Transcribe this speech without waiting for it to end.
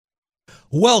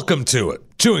Welcome to it,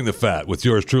 Chewing the Fat with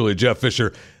yours truly, Jeff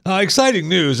Fisher. Exciting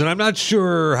news, and I'm not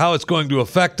sure how it's going to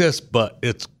affect us, but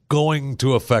it's going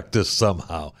to affect us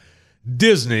somehow.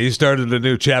 Disney started a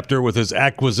new chapter with its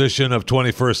acquisition of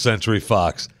 21st Century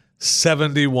Fox,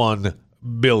 $71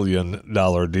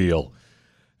 billion deal.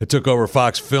 It took over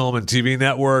Fox Film and TV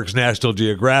Networks, National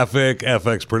Geographic,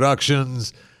 FX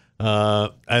Productions,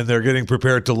 and they're getting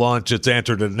prepared to launch its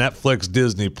answer to Netflix,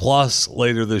 Disney Plus,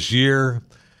 later this year.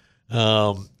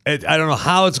 I don't know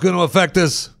how it's going to affect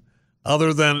us,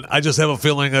 other than I just have a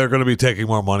feeling they're going to be taking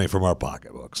more money from our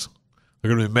pocketbooks. They're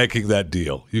going to be making that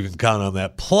deal. You can count on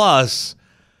that. Plus,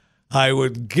 I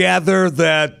would gather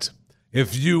that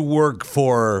if you work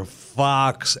for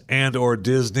Fox and or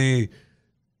Disney,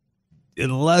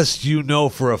 unless you know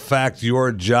for a fact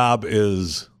your job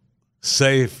is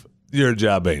safe, your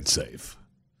job ain't safe.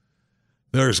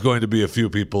 There's going to be a few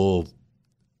people,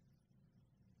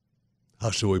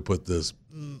 how should we put this,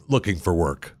 looking for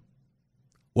work.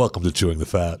 Welcome to Chewing the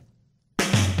Fat.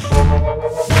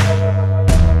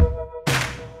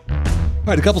 All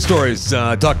right, a couple stories.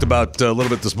 I talked about a little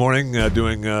bit this morning,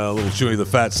 doing a little Chewing the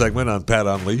Fat segment on Pat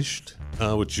Unleashed,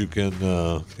 which you can,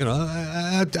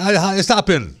 I stop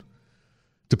in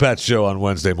to Pat's show on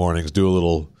Wednesday mornings, do a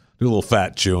little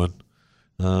fat chewing,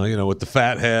 with the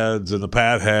fat heads and the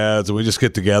Pat heads, and we just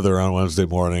get together on Wednesday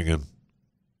morning and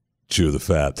chew the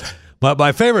fat.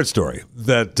 My favorite story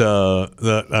that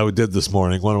I did this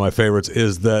morning, one of my favorites,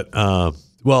 is that, I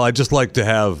just like to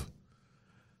have,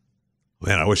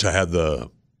 I wish I had the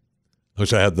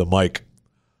mic.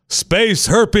 Space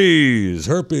herpes.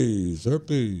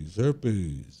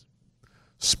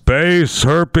 Space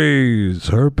herpes.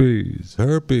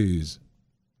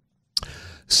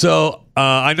 So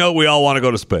I know we all want to go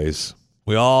to space.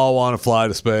 We all want to fly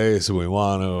to space, and we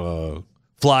want to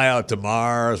fly out to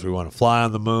Mars. We want to fly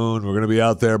on the moon. We're going to be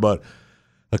out there. But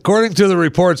according to the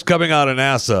reports coming out of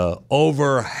NASA,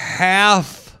 over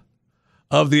half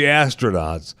of the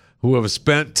astronauts who have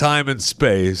spent time in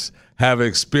space have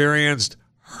experienced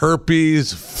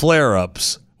herpes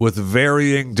flare-ups with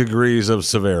varying degrees of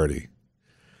severity.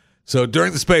 So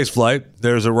during the space flight,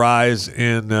 there's a rise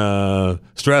in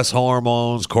stress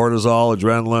hormones, cortisol,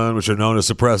 adrenaline, which are known to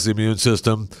suppress the immune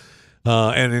system.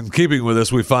 And in keeping with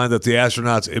this, we find that the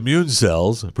astronauts' immune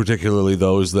cells, particularly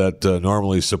those that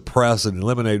normally suppress and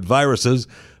eliminate viruses,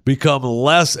 become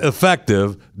less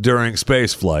effective during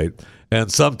space flight,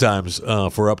 and sometimes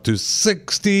for up to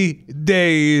 60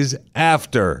 days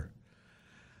after.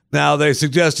 Now, they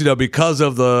suggest, because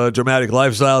of the dramatic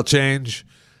lifestyle change,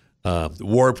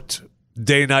 warped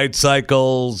day-night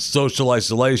cycles, social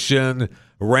isolation,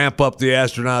 ramp up the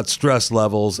astronauts' stress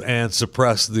levels, and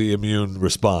suppress the immune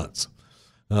response.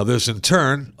 This, in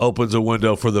turn, opens a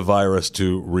window for the virus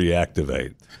to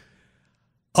reactivate.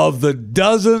 Of the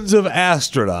dozens of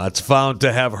astronauts found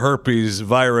to have herpes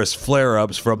virus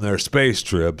flare-ups from their space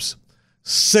trips,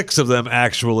 6 of them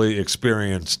actually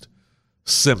experienced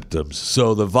symptoms.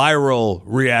 So the viral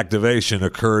reactivation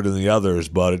occurred in the others,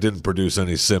 but it didn't produce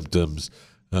any symptoms.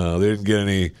 They didn't get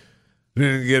any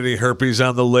herpes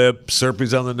on the lips,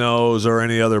 herpes on the nose, or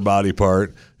any other body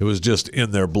part. It was just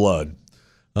in their blood.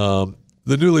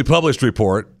 The newly published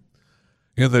report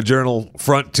in the journal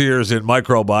Frontiers in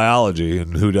Microbiology,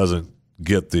 and who doesn't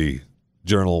get the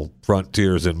journal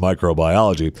Frontiers in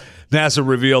Microbiology, NASA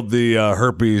revealed the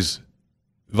herpes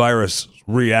virus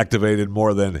reactivated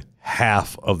more than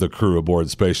half of the crew aboard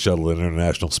Space Shuttle and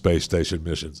International Space Station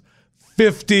missions.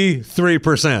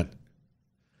 53%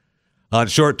 on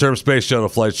short-term Space Shuttle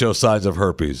flights show signs of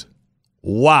herpes.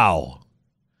 Wow.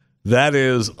 That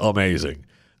is amazing.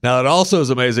 Now, it also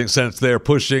is amazing since they're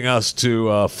pushing us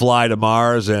to fly to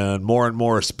Mars and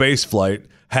more space flight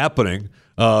happening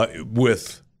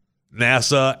with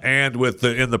NASA and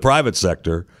in the private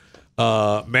sector.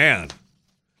 Man,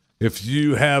 if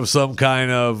you have some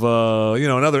kind of,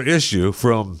 another issue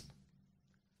from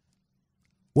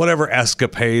whatever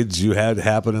escapades you had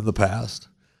happen in the past,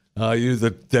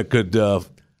 that could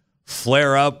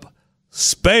flare up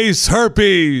space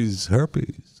herpes.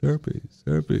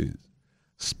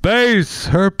 Space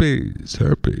herpes.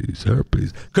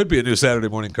 Could be a new Saturday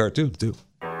morning cartoon, too.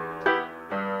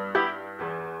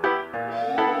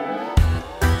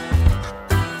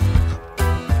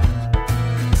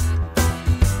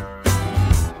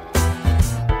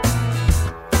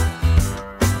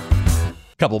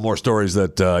 Couple more stories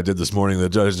that I did this morning that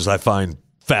judges I find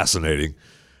fascinating.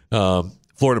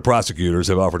 Florida prosecutors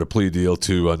have offered a plea deal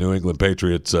to New England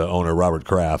Patriots owner Robert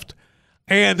Kraft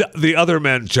and the other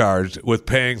men charged with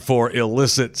paying for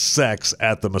illicit sex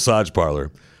at the massage parlor.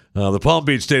 The Palm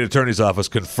Beach State Attorney's Office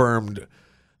confirmed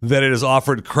that it has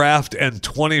offered Kraft and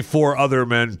 24 other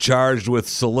men charged with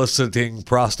soliciting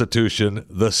prostitution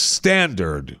the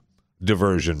standard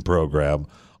diversion program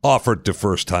offered to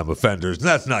first-time offenders. And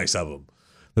that's nice of them,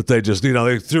 that they just,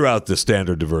 they threw out the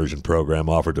standard diversion program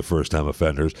offered to first-time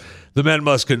offenders. The men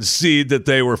must concede that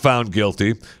they were found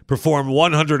guilty, perform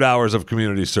 100 hours of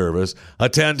community service,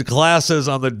 attend classes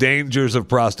on the dangers of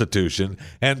prostitution,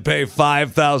 and pay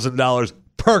 $5,000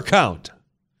 per count.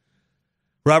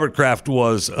 Robert Kraft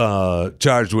was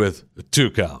charged with 2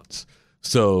 counts.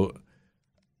 So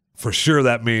for sure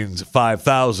that means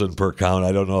 $5,000 per count.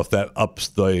 I don't know if that ups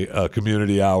the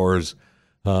community hours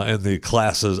and the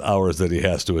classes hours that he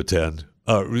has to attend.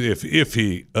 If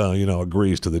he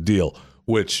agrees to the deal,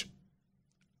 which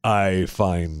I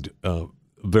find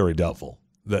very doubtful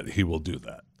that he will do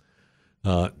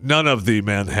that. None of the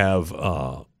men have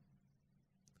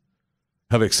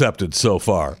accepted so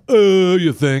far.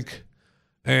 You think?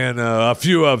 And a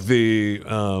few of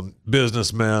the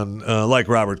businessmen, like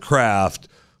Robert Kraft,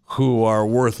 who are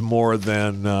worth more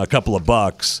than a couple of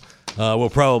bucks, will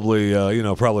probably going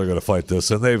to fight this,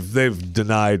 and they've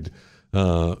denied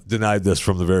this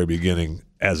from the very beginning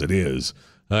as it is,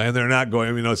 and they're not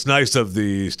going. It's nice of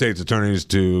the state's attorneys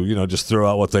to just throw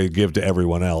out what they give to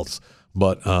everyone else,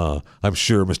 but I'm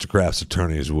sure Mr. Kraft's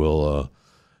attorneys will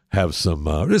have some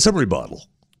rebuttal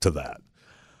to that.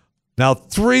 Now,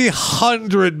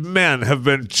 300 men have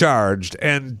been charged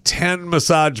and 10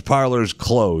 massage parlors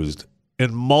closed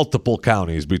in multiple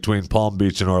counties between Palm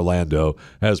Beach and Orlando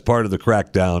as part of the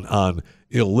crackdown on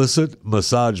illicit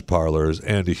massage parlors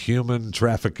and human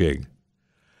trafficking.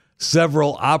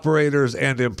 Several operators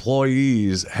and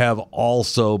employees have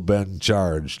also been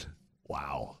charged.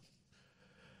 Wow.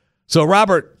 So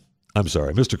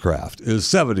Mr. Kraft is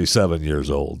 77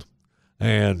 years old,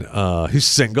 and he's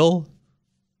single.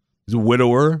 He's a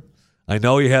widower. I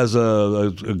know he has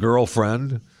a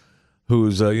girlfriend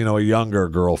who's a younger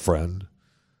girlfriend.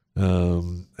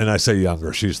 And I say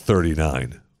younger, she's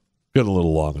 39. Got a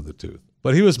little long in the tooth.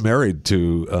 But he was married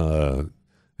to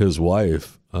his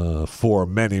wife for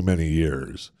many, many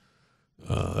years.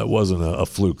 That wasn't a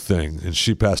fluke thing. And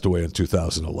she passed away in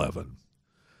 2011.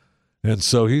 And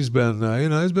so he's been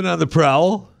on the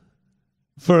prowl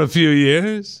for a few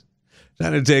years,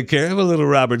 trying to take care of a little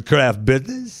Robert Kraft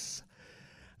business.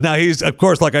 Now, he's, of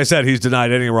course, like I said, he's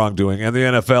denied any wrongdoing, and the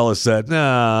NFL has said,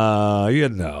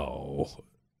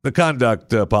 the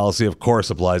conduct policy, of course,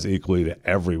 applies equally to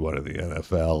everyone in the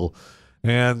NFL,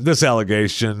 and this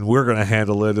allegation, we're going to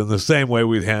handle it in the same way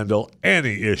we'd handle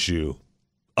any issue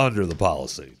under the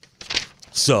policy.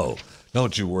 So,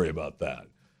 don't you worry about that.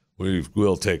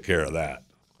 We'll take care of that.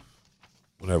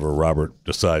 Whenever Robert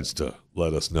decides to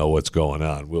let us know what's going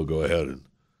on, we'll go ahead and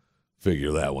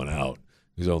figure that one out.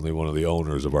 He's only one of the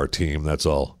owners of our team. That's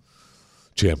all,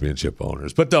 championship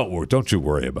owners. But don't you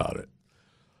worry about it.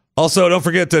 Also, don't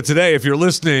forget that today, if you're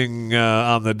listening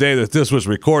on the day that this was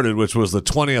recorded, which was the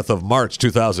 20th of March,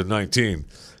 2019,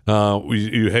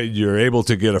 you're able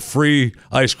to get a free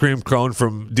ice cream cone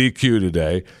from DQ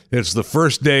today. It's the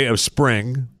first day of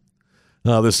spring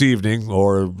this evening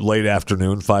or late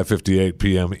afternoon, 5:58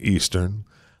 p.m. Eastern.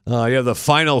 You have the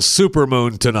final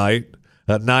supermoon tonight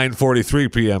at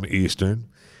 9:43 p.m. Eastern.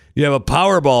 You have a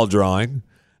Powerball drawing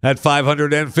at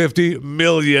 $550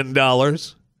 million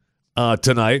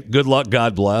tonight. Good luck,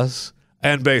 God bless.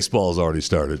 And baseball's already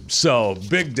started. So,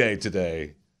 big day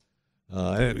today.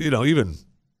 Even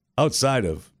outside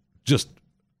of just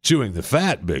chewing the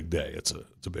fat, big day. It's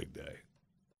a big day.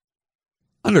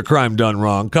 Under crime done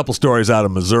wrong, couple stories out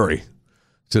of Missouri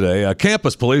today. A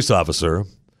campus police officer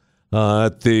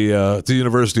at the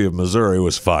University of Missouri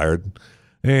was fired.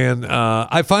 And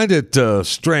I find it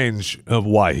strange of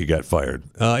why he got fired.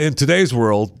 In today's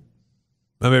world,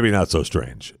 maybe not so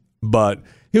strange, but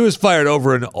he was fired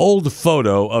over an old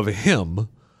photo of him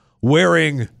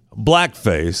wearing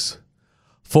blackface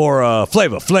for a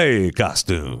Flavor Flav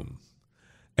costume.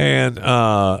 And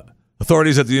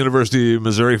authorities at the University of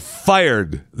Missouri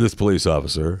fired this police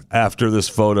officer after this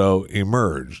photo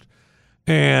emerged.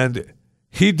 And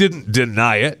he didn't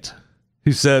deny it.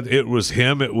 He said it was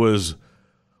him. It was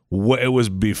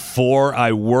before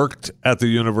I worked at the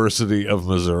University of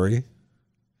Missouri.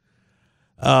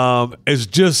 It's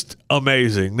just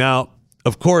amazing. Now,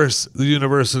 of course, the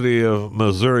University of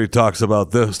Missouri talks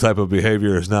about this type of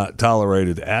behavior is not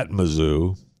tolerated at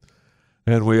Mizzou.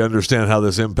 And we understand how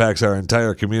this impacts our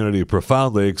entire community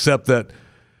profoundly, except that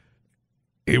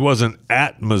he wasn't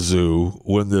at Mizzou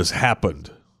when this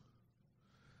happened.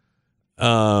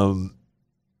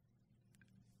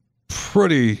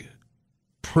 Pretty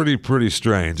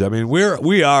strange. I mean,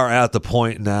 we are at the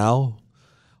point now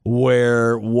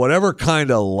where whatever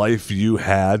kind of life you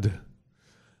had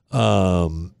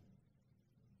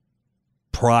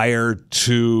prior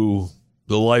to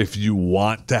the life you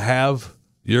want to have,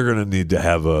 you're going to need to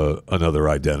have another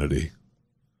identity,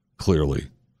 clearly.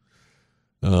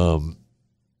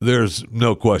 There's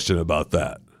no question about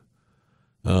that.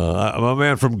 My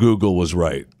man from Google was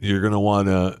right. You're going to want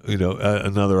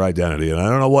another identity. And I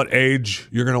don't know what age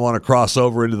you're going to want to cross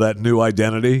over into that new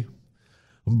identity.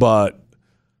 But,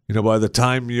 by the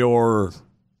time you're,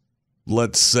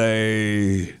 let's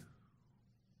say,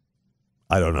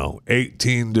 I don't know,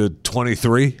 18 to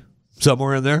 23,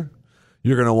 somewhere in there,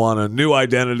 you're going to want a new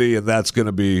identity, and that's going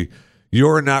to be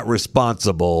you're not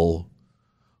responsible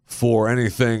for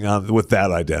anything with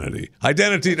that identity.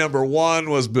 Identity number 1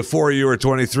 was before you were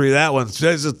 23. That one,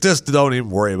 just don't even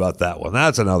worry about that one.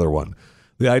 That's another one.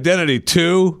 The identity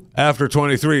 2, after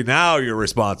 23, now you're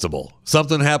responsible.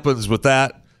 Something happens with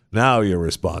that, now you're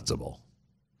responsible.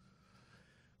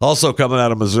 Also coming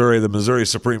out of Missouri, the Missouri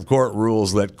Supreme Court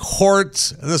rules that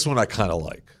courts, and this one I kind of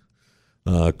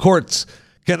like, courts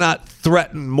cannot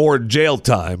threaten more jail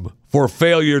time for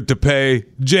failure to pay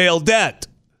jail debt.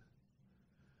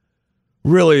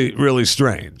 Really, really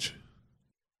strange.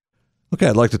 Okay,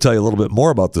 I'd like to tell you a little bit more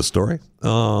about this story,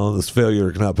 this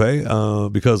failure cannot pay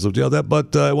because of jail debt,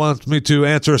 but it wants me to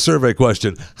answer a survey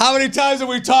question. How many times have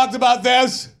we talked about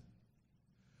this?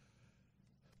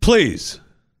 Please.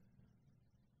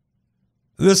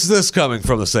 This is coming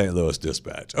from the St. Louis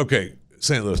Dispatch. Okay,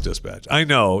 St. Louis Dispatch. I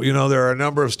know, there are a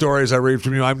number of stories I read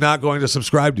from you. I'm not going to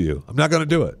subscribe to you. I'm not going to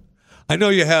do it. I know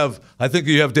I think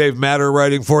you have Dave Matter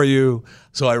writing for you,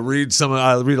 so I read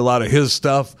a lot of his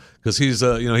stuff because he's,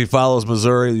 he follows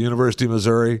Missouri, the University of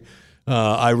Missouri.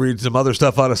 I read some other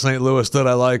stuff out of St. Louis that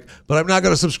I like, but I'm not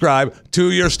going to subscribe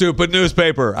to your stupid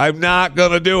newspaper. I'm not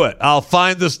going to do it. I'll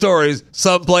find the stories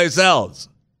someplace else.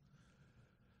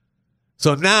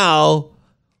 So now,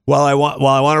 while I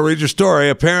want to read your story,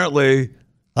 apparently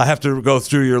I have to go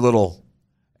through your little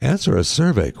answer a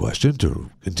survey question to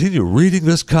continue reading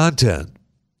this content.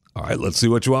 All right, let's see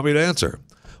what you want me to answer.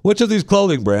 Which of these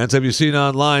clothing brands have you seen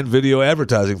online video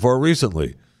advertising for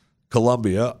recently?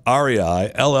 Columbia,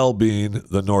 REI, LL Bean,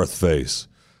 The North Face.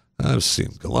 I've seen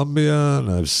Columbia and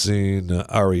I've seen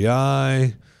REI.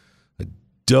 I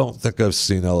don't think I've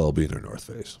seen LL Bean or North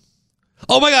Face.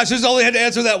 Oh my gosh, just only had to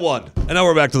answer that one. And now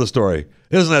we're back to the story.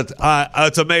 Isn't it?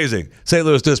 It's amazing. St.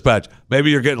 Louis Dispatch, maybe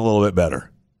you're getting a little bit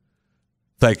better.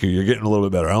 Thank you. You're getting a little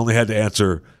bit better. I only had to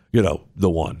answer, the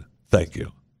one. Thank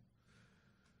you.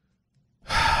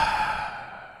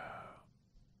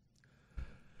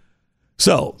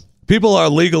 So, people are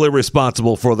legally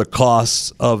responsible for the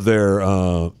costs of their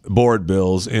board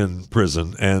bills in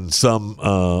prison, and some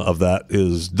of that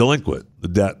is delinquent. The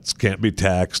debts can't be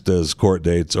taxed as court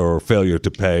dates, or failure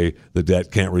to pay the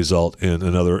debt can't result in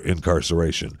another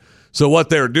incarceration. So what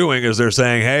they're doing is they're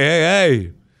saying,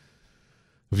 hey,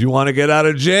 if you want to get out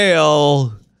of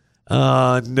jail,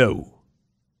 no.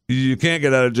 You can't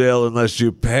get out of jail unless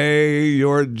you pay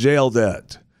your jail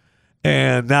debt.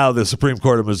 And now the Supreme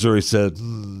Court of Missouri said,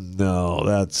 no,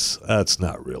 that's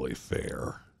not really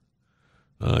fair.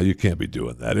 You can't be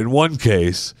doing that. In one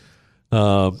case,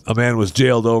 a man was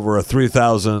jailed over a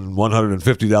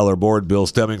 $3,150 board bill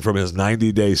stemming from his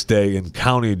 90-day stay in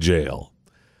county jail.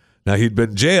 Now, he'd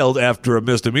been jailed after a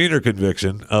misdemeanor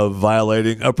conviction of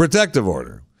violating a protective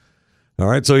order. All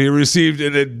right, so he received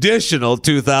an additional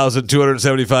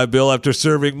 $2,275 bill after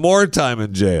serving more time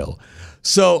in jail.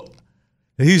 So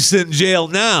he's in jail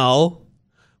now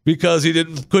because he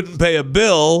couldn't pay a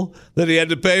bill that he had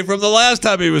to pay from the last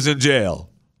time he was in jail.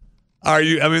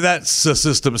 That's a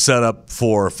system set up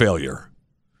for failure.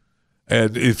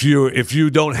 And if you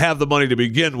don't have the money to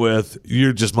begin with,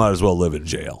 you just might as well live in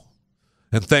jail.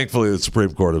 And thankfully, the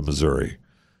Supreme Court of Missouri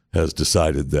has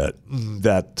decided that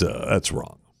that's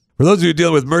wrong. For those of you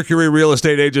dealing with Mercury Real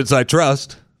Estate Agents I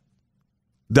Trust.com,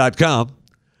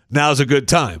 now's a good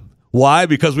time. Why?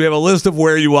 Because we have a list of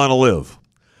where you want to live.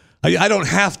 I don't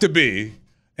have to be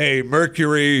a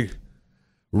Mercury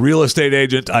Real Estate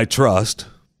Agent I Trust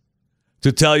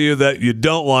to tell you that you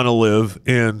don't want to live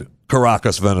in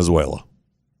Caracas, Venezuela,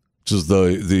 which is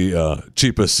the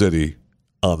cheapest city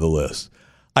on the list.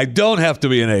 I don't have to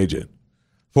be an agent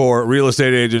for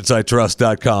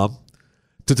realestateagentsitrust.com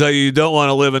to tell you don't want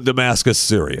to live in Damascus,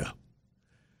 Syria.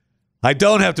 I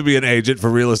don't have to be an agent for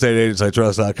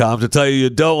realestateagentsitrust.com to tell you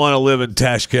don't want to live in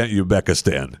Tashkent,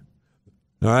 Uzbekistan.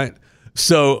 All right?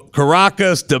 So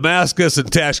Caracas, Damascus, and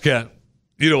Tashkent,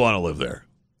 you don't want to live there.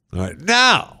 All right?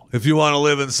 Now, if you want to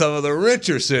live in some of the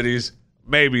richer cities,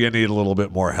 maybe you need a little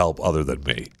bit more help other than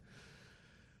me.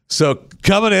 So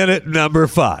coming in at number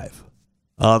 5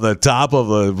 on the top of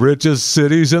the richest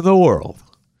cities in the world,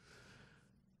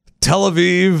 Tel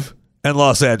Aviv and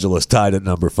Los Angeles tied at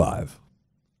number 5.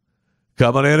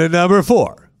 Coming in at number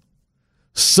 4,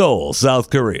 Seoul, South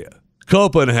Korea,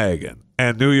 Copenhagen,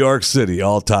 and New York City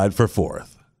all tied for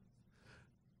 4th.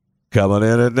 Coming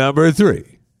in at number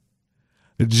 3,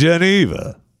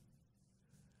 Geneva,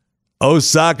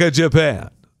 Osaka, Japan,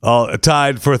 all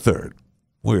tied for 3rd.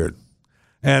 Weird.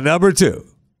 And number 2,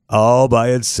 all by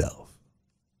itself,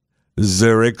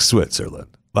 Zurich,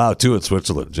 Switzerland. Wow, 2 in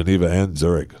Switzerland, Geneva and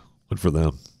Zurich. Good for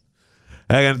them.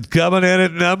 And coming in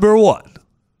at number 1,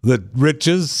 the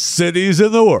richest cities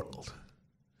in the world,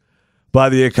 by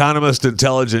the Economist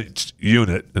Intelligence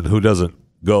Unit. And who doesn't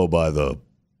go by the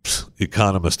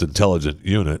Economist Intelligence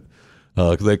Unit?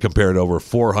 They compared over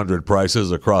 400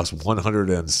 prices across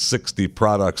 160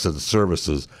 products and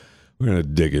services. We're going to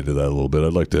dig into that a little bit.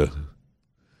 I'd like to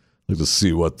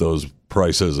see what those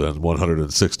prices and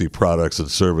 160 products and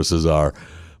services are.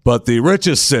 But the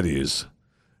richest cities,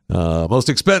 most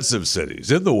expensive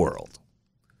cities in the world,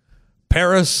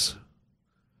 Paris,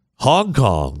 Hong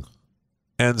Kong,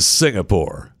 and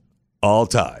Singapore, all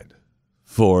tied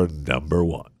for number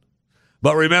 1.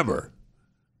 But remember,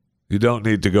 you don't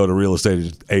need to go to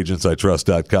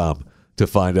realestateagentsitrust.com to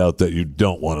find out that you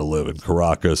don't want to live in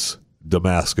Caracas,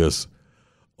 Damascus,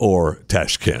 or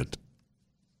Tashkent.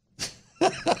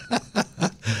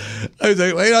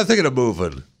 I'm thinking of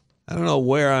moving. I don't know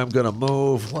where I'm going to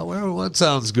move. What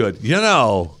sounds good?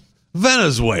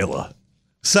 Venezuela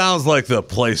sounds like the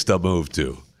place to move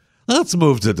to. Let's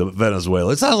move to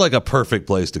Venezuela. It sounds like a perfect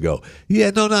place to go.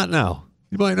 Yeah, no, not now.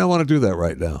 You might not want to do that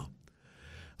right now.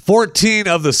 14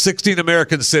 of the 16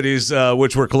 American cities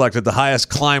which were collected, the highest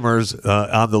climbers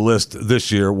on the list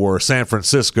this year were San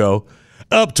Francisco,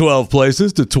 up 12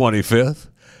 places to 25th.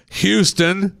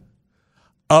 Houston,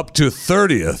 up to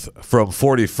 30th from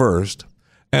 41st.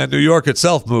 And New York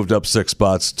itself moved up 6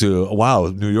 spots to, wow,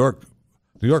 New York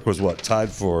was what,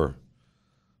 tied for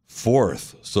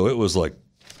 4th. So it was like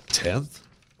 10th?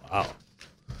 Wow.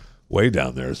 Way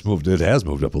down there. It has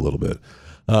moved up a little bit.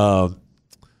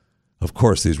 Of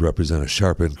course, these represent a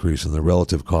sharp increase in the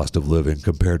relative cost of living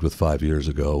compared with 5 years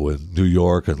ago when New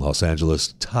York and Los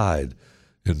Angeles tied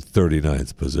in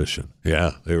 39th position.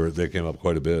 Yeah, they came up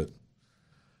quite a bit.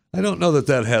 I don't know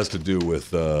that has to do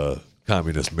with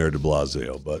communist Mayor de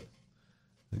Blasio, but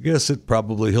I guess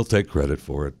he'll take credit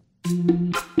for it.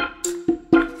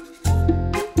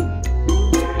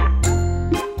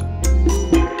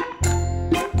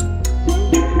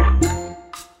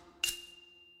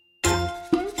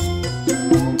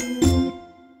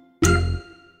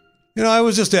 I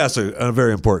was just asked a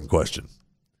very important question.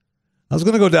 I was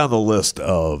going to go down the list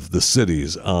of the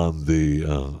cities on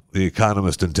the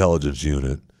Economist Intelligence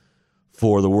Unit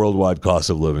for the worldwide cost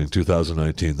of living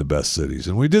 2019, the best cities.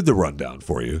 And we did the rundown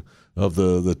for you of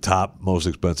the top most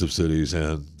expensive cities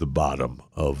and the bottom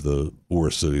of the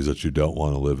worst cities that you don't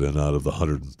want to live in out of the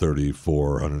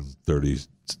 130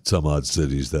 some odd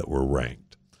cities that were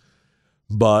ranked.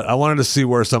 But I wanted to see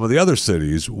where some of the other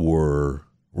cities were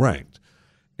ranked.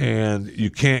 And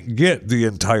you can't get the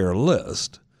entire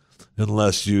list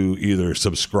unless you either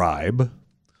subscribe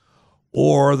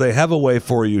or they have a way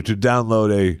for you to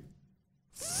download a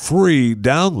free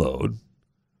download.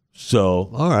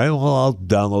 So, all right, well, I'll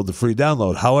download the free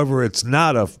download. However, it's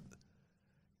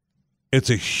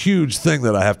a huge thing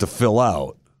that I have to fill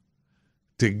out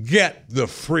to get the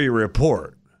free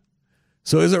report.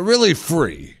 So is it really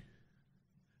free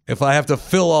if I have to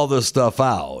fill all this stuff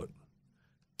out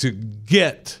to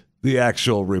get the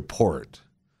actual report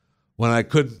when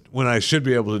I should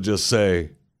be able to just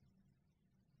say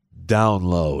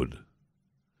download?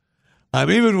 I'm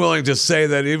even willing to say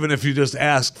that even if you just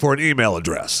ask for an email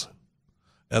address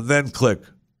and then click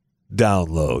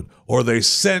download, or they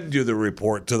send you the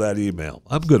report to that email,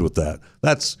 I'm good with that.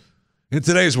 That's, in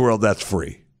today's world, that's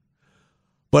free.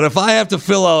 But if I have to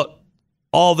fill out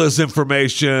all this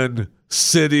information,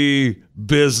 city,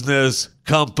 business,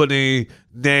 company,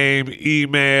 name,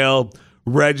 email,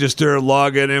 register,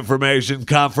 login information,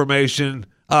 confirmation,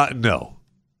 no.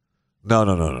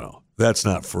 That's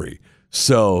not free.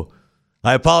 So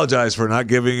I apologize for not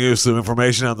giving you some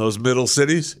information on those middle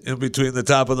cities in between the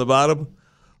top and the bottom.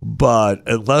 But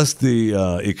unless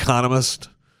the Economist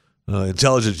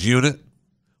Intelligence Unit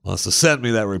wants to send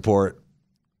me that report,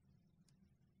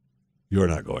 you're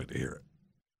not going to hear it.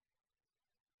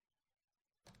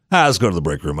 Let's go to the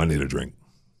break room. I need a drink.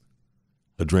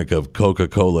 A drink of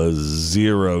Coca-Cola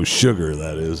Zero Sugar,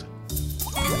 that is.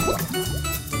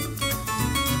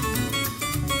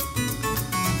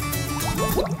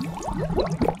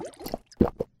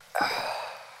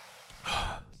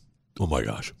 Oh my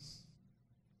gosh.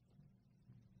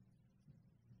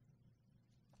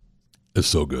 It's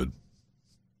so good.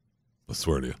 I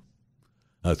swear to you.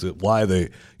 That's it. Why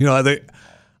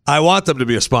I want them to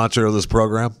be a sponsor of this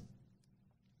program.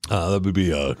 That would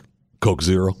be a Coke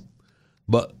Zero.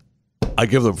 But I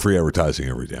give them free advertising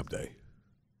every damn day.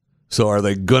 So are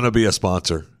they going to be a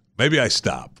sponsor? Maybe I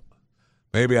stop.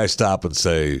 Maybe I stop and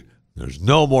say, there's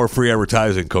no more free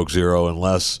advertising, Coke Zero,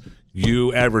 unless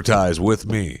you advertise with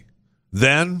me.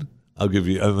 Then I'll give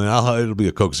you, it'll be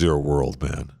a Coke Zero world,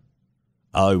 man.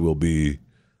 I will be,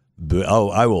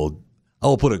 I will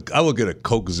get a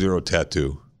Coke Zero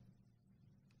tattoo.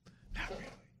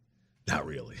 Not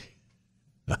really.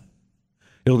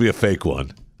 It'll be a fake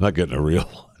one. Not getting a real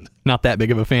one. Not that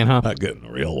big of a fan, huh? Not getting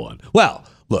a real one. Well,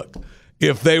 look,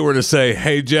 if they were to say,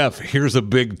 hey, Jeff, here's a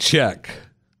big check.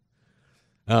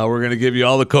 We're going to give you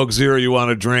all the Coke Zero you want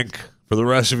to drink for the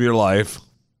rest of your life,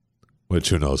 which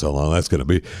who knows how long that's going to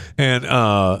be. And you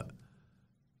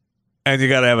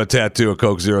got to have a tattoo, a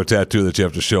Coke Zero tattoo that you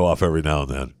have to show off every now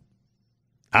and then.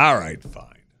 All right, fine.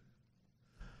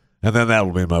 And then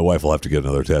that'll mean my wife will have to get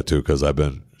another tattoo because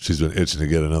she's been itching to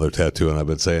get another tattoo, and I've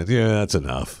been saying, yeah, that's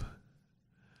enough.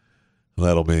 And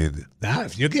that'll mean, now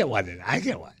if you get one, then I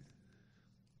get one.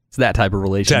 It's that type of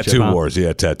relationship. Tattoo wars,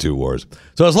 yeah, tattoo wars.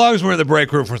 So as long as we're in the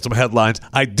break room for some headlines,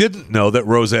 I didn't know that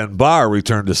Roseanne Barr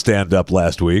returned to stand-up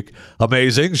last week.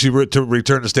 Amazing. She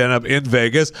returned to stand-up in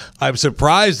Vegas. I'm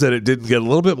surprised that it didn't get a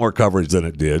little bit more coverage than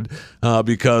it did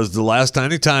because the last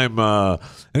time, anytime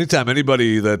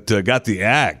anybody that got the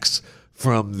axe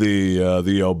from the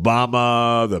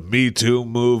Obama, the Me Too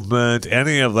movement,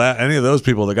 any of those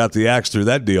people that got the axe through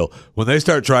that deal, when they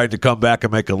start trying to come back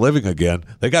and make a living again,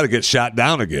 they got to get shot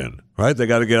down again, right? They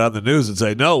got to get on the news and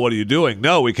say, no, what are you doing?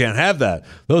 No, we can't have that.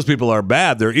 Those people are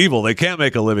bad. They're evil. They can't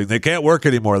make a living. They can't work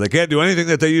anymore. They can't do anything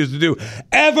that they used to do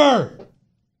ever.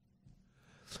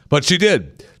 But she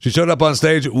did. She showed up on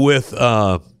stage with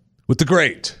the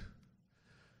great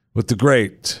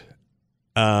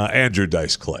Andrew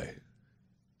Dice Clay.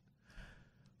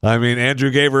 I mean,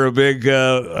 Andrew gave her a big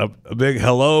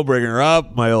hello, bringing her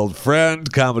up. My old friend,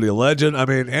 comedy legend. I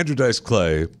mean, Andrew Dice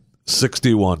Clay,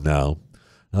 61 now,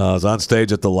 was on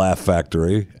stage at the Laugh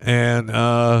Factory, and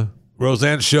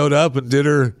Roseanne showed up and did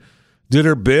her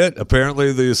bit.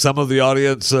 Apparently, some of the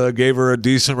audience gave her a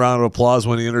decent round of applause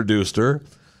when he introduced her.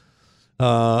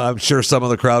 I'm sure some of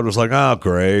the crowd was like, "Oh,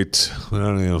 great,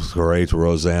 great,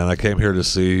 Roseanne. I came here to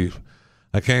see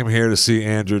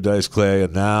Andrew Dice Clay,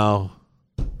 and now."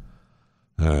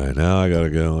 All right, now I gotta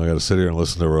go. I gotta sit here and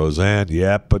listen to Roseanne.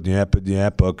 Yep.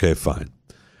 Okay, fine.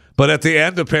 But at the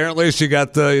end, apparently, she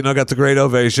got the great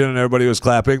ovation, and everybody was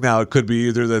clapping. Now it could be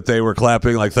either that they were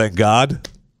clapping like, "Thank God."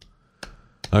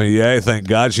 I mean, yay, thank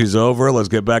God she's over. Let's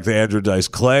get back to Andrew Dice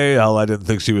Clay. Hell, I didn't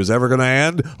think she was ever going to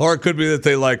end. Or it could be that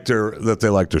they liked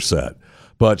her set.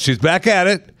 But she's back at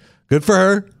it. Good for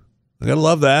her. I gotta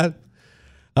love that.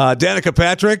 Danica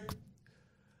Patrick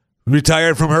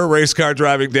retired from her race car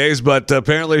driving days, but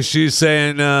apparently she's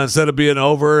saying instead of being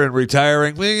over and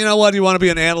retiring, well, you know what? You want to be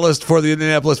an analyst for the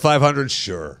Indianapolis 500?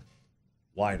 Sure.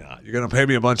 Why not? You're going to pay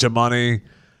me a bunch of money.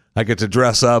 I get to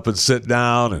dress up and sit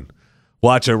down and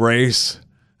watch a race.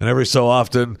 And every so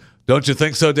often, don't you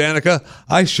think so, Danica?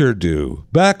 I sure do.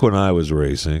 Back when I was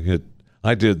racing,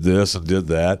 I did this and did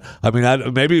that. I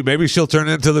mean, maybe she'll turn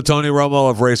into the Tony Romo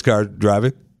of race car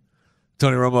driving,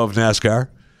 Tony Romo of NASCAR.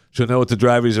 She'll know what the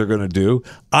drivers are going to do.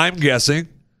 I'm guessing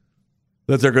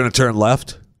that they're going to turn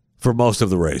left for most of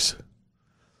the race.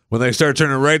 When they start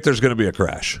turning right, there's going to be a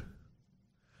crash.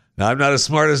 Now, I'm not as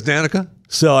smart as Danica,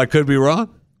 so I could be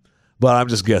wrong, but I'm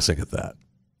just guessing at that.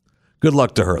 Good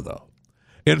luck to her, though.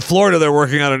 In Florida, they're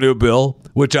working on a new bill,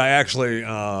 which I actually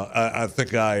I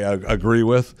think I agree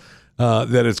with,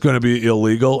 that it's going to be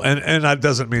illegal. And that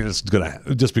doesn't mean it's going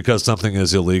to, just because something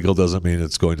is illegal doesn't mean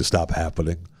it's going to stop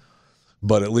happening.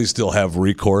 But at least they'll have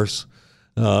recourse,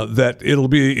 that it'll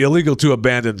be illegal to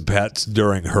abandon pets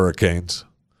during hurricanes.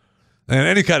 And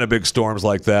any kind of big storms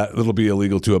like that, it'll be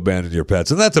illegal to abandon your pets.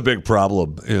 And that's a big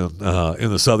problem in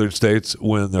the southern states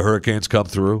when the hurricanes come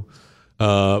through.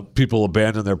 People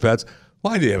abandon their pets.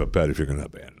 Why do you have a pet if you're going to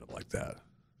abandon them like that?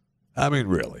 I mean,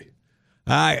 really.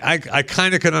 I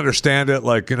kind of can understand it.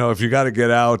 Like, if you got to get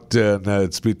out and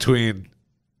it's between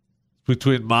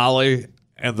Molly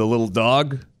and the little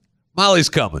dog, Molly's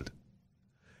coming.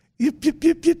 Yip, yip,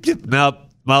 yip, yip, yip. Now,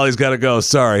 Molly's got to go.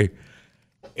 Sorry.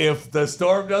 If the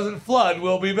storm doesn't flood,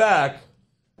 we'll be back.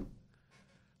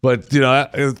 But,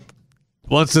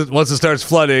 once it starts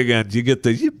flooding and you get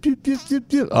the yip, yip, yip,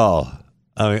 yip, yip. Oh,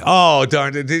 I mean, oh,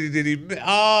 darn. Did he, the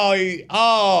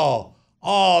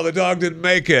dog didn't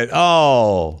make it.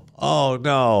 Oh, Oh,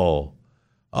 no.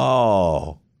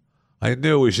 Oh, I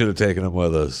knew we should have taken him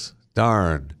with us.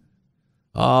 Darn.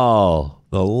 Oh,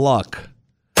 the luck.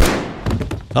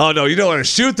 Oh, no, you don't want to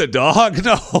shoot the dog?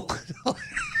 No.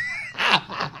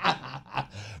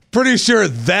 Pretty sure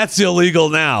that's illegal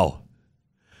now.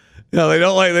 No, they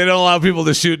don't allow people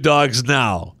to shoot dogs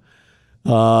now.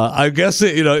 I guess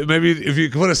maybe if you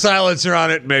put a silencer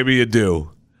on it, maybe you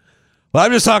do. But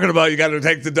I'm just talking about you got to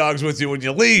take the dogs with you when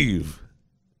you leave.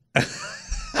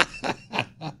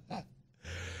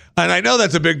 And I know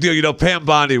that's a big deal. Pam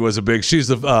Bondi was she's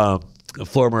the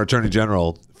former attorney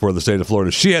general for the state of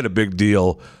Florida. She had a big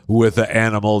deal with the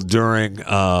animal during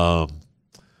one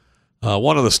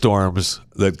of the storms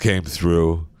that came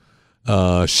through.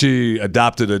 She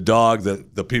adopted a dog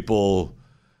that the people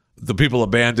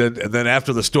abandoned, and then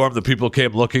after the storm, the people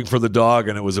came looking for the dog,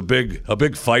 and it was a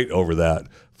big fight over that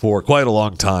for quite a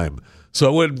long time. So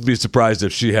I wouldn't be surprised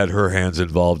if she had her hands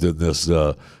involved in this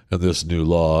new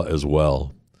law as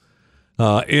well.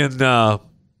 In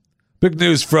big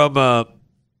news from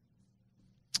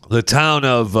the town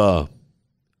of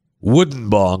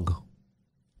Woodenbong.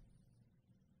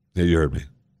 Yeah, you heard me.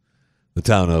 The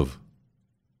town of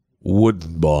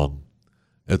Woodenbong.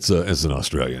 It's an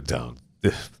Australian town.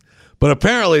 But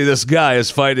apparently this guy is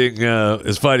fighting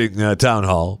town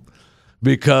hall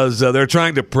because they're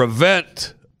trying to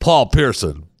prevent Paul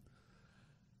Pearson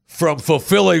from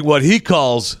fulfilling what he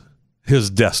calls his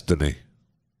destiny.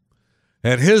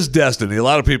 And his destiny, a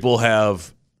lot of people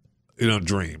have,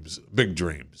 dreams, big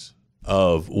dreams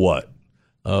of what?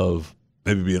 Of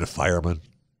maybe being a fireman,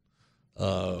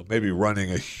 maybe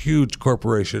running a huge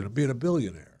corporation and being a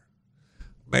billionaire,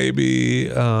 maybe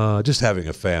just having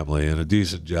a family and a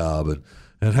decent job and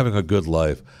having a good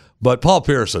life. But Paul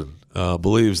Pearson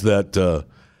believes that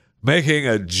making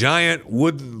a giant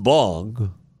wooden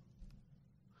bong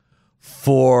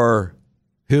for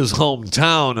his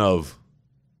hometown of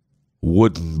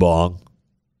Woodenbong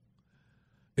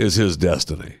is his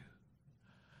destiny.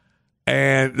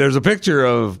 And there's a picture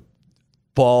of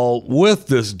Paul with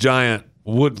this giant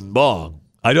wooden bong.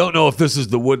 I don't know if this is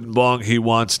the wooden bong he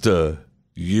wants to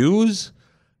use,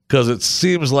 because it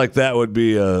seems like that would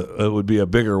be a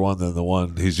bigger one than the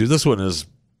one he's used. This one is,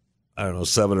 I don't know,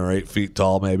 7 or 8 feet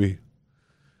tall, maybe.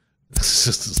 It's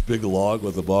just this big log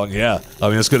with a bong. Yeah, I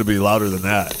mean, it's going to be louder than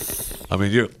that. I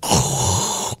mean, you're.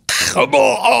 I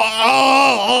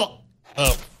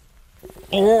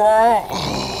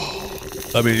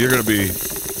mean, you're going to be.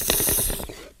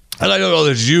 And I don't know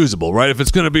if it's usable, right? If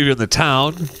it's going to be in the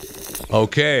town,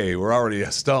 okay, we're already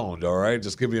stoned, all right?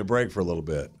 Just give me a break for a little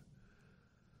bit.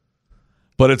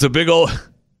 But it's a big old.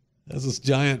 That's this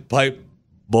giant pipe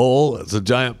bowl. It's a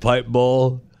giant pipe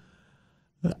bowl.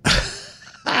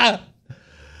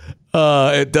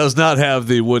 It does not have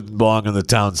the wooden bong in the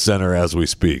town center as we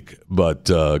speak, but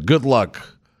good luck.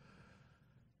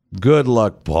 Good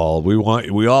luck, Paul.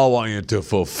 We all want you to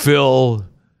fulfill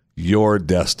your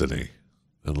destiny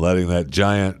and letting that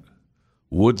giant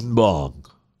wooden bong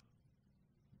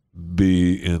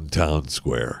be in town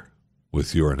square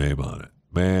with your name on it.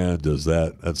 Man,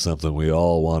 that's something we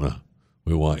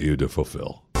want you to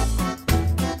fulfill.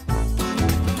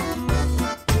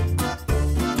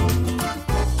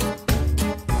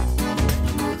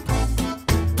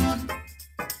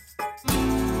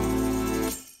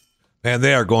 And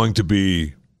they are going to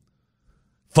be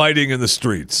fighting in the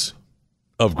streets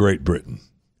of Great Britain.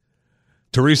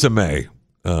 Theresa May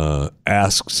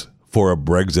asks for a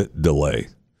Brexit delay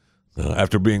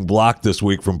after being blocked this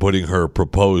week from putting her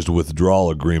proposed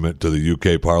withdrawal agreement to the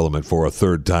UK Parliament for a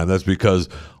third time. That's because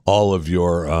all of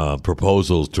your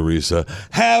proposals, Theresa,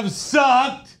 have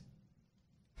sucked.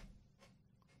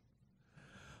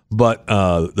 But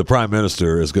the Prime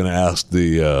Minister is going to ask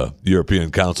the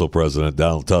European Council President,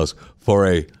 Donald Tusk, for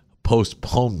a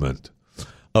postponement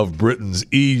of Britain's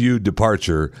EU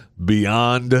departure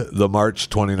beyond the March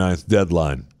 29th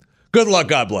deadline. Good luck,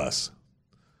 God bless.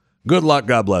 Good luck,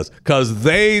 God bless. Because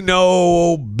they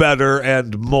know better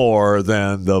and more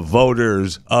than the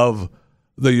voters of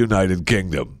the United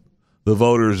Kingdom. The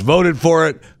voters voted for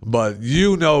it, but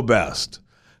you know best.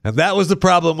 And that was the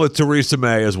problem with Theresa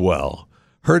May as well.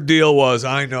 Her deal was,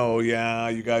 I know, yeah,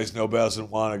 you guys know best and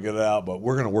want to get it out, but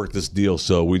we're going to work this deal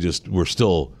so we're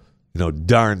still,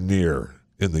 darn near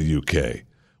in the UK.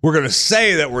 We're going to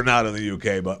say that we're not in the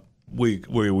UK, but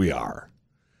we are.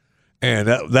 And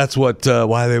that's what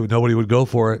why nobody would go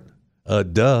for it.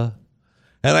 Duh.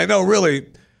 And I know really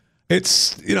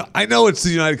it's, I know it's the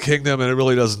United Kingdom and it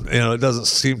really doesn't, it doesn't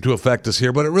seem to affect us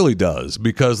here, but it really does,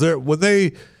 because when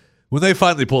they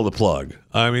finally pull the plug,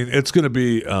 I mean, it's going to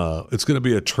be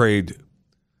a trade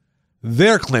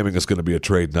They're claiming it's going to be a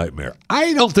trade nightmare.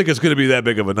 I don't think it's going to be that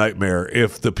big of a nightmare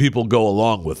if the people go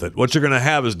along with it. What you're going to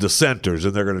have is dissenters,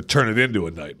 and they're going to turn it into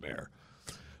a nightmare.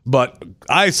 But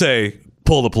I say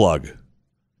pull the plug.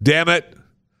 Damn it.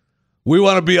 We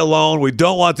want to be alone. We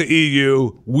don't want the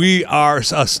EU. We are a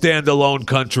standalone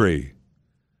country.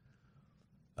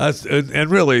 And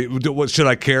really, what should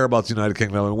I care about the United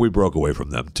Kingdom? I mean, we broke away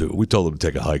from them, too. We told them to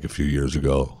take a hike a few years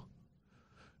ago.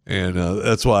 And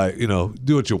that's why,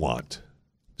 do what you want.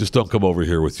 Just don't come over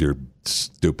here with your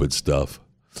stupid stuff.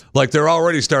 Like they're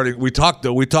already starting. We talked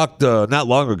not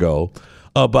long ago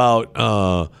about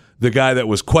the guy that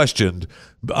was questioned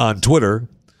on Twitter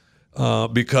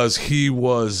because he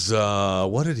was,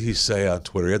 what did he say on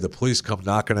Twitter? He had the police come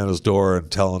knocking at his door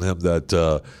and telling him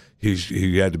that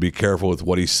he had to be careful with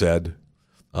what he said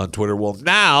on Twitter. Well,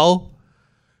 now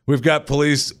we've got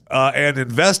police and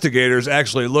investigators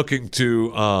actually looking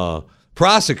to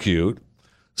prosecute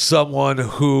someone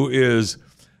who is,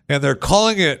 and they're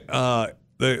calling it,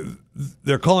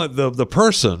 they're calling it the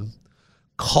person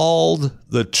called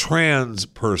the trans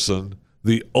person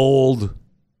the old,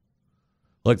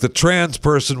 like the trans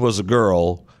person was a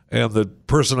girl, and the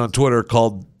person on Twitter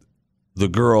called the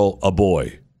girl a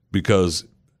boy because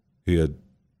he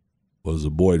was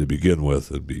a boy to begin with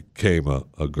and became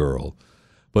a girl.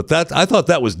 But I thought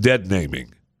that was dead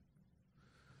naming,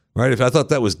 right? I thought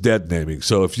that was dead naming.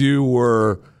 So if you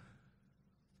were,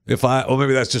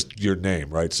 maybe that's just your name,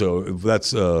 right? So if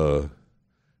that's,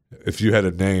 if you had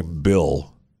a name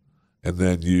Bill, and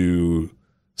then you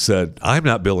said, I'm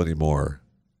not Bill anymore.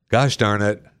 Gosh darn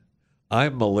it,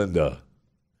 I'm Melinda.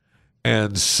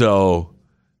 And so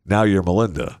now you're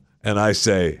Melinda. And I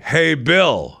say, hey,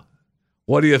 Bill,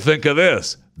 what do you think of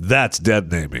this? That's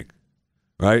dead naming.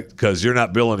 Right? Because you're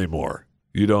not Bill anymore.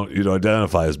 You don't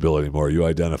identify as Bill anymore. You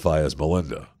identify as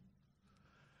Melinda.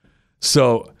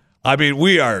 So, I mean,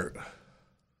 a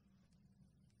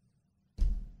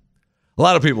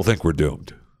lot of people think we're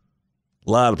doomed.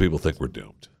 A lot of people think we're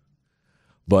doomed.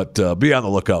 But be on the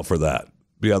lookout for that.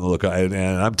 Be on the lookout. And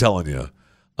I'm telling you,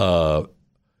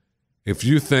 if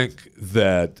you think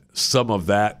that some of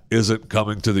that isn't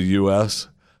coming to the U.S.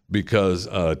 because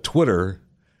Twitter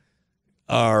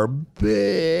are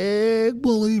big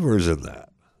believers in that.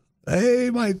 They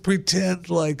might pretend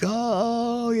like,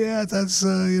 oh yeah, that's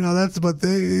but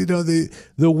they,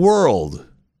 the world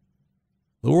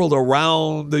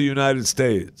around the United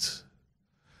States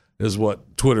is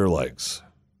what Twitter likes,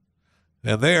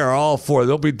 and they are all for it.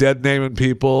 Don't be dead naming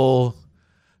people.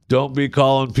 Don't be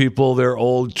calling people their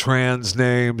old trans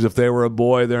names. If they were a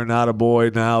boy, they're not a boy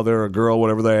now. They're a girl,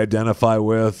 whatever they identify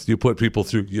with. You put people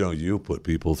through, you put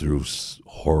people through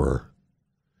horror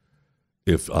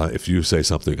if you say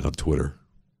something on Twitter.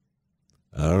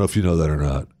 I don't know if you know that or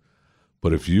not,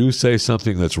 but if you say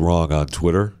something that's wrong on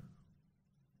Twitter,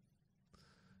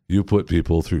 you put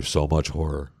people through so much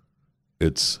horror.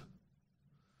 It's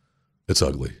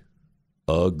ugly.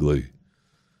 Ugly.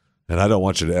 And I don't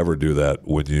want you to ever do that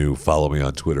when you follow me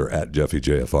on Twitter at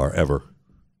JeffyJFR, ever.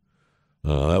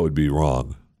 That would be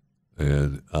wrong.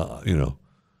 And,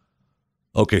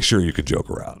 okay, sure, you can joke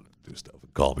around, do stuff,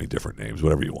 call me different names,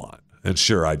 whatever you want. And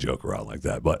sure, I joke around like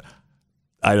that, but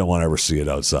I don't want to ever see it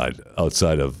outside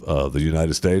of the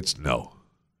United States. No.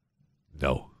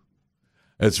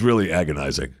 It's really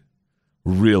agonizing.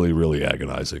 Really, really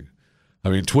agonizing. I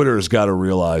mean, Twitter has got to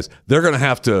realize they're going to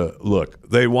have to, look,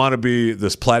 they want to be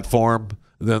this platform,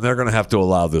 then they're going to have to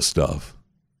allow this stuff.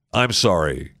 I'm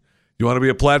sorry. You want to be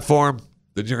a platform?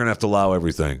 Then you're going to have to allow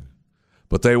everything.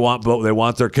 But they want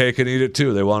their cake and eat it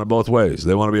too. They want it both ways.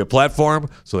 They want to be a platform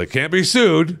so they can't be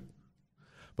sued,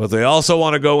 but they also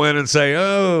want to go in and say,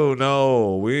 oh,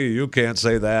 no, you can't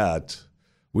say that.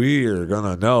 We are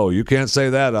going to, no, you can't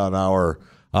say that on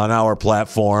our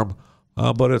platform.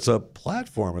 But it's a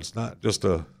platform. It's not just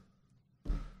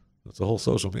it's a whole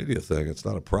social media thing. It's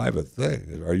not a private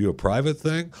thing. Are you a private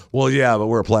thing? Well, yeah, but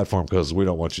we're a platform because we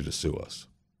don't want you to sue us.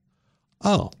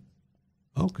 Oh,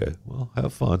 okay. Well,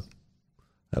 have fun.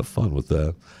 Have fun with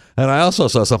that. And I also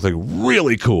saw something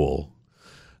really cool.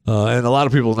 And a lot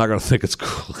of people are not going to think it's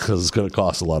cool because it's going to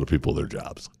cost a lot of people their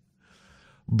jobs.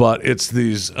 But it's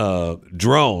these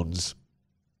drones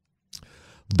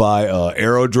by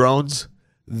Aero Drones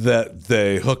that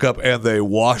they hook up and they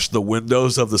wash the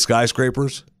windows of the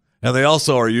skyscrapers. And they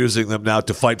also are using them now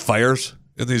to fight fires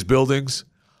in these buildings.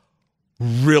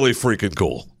 Really freaking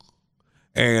cool.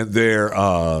 And they're,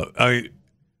 I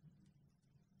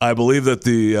believe that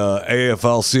the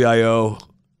AFL-CIO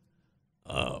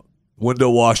window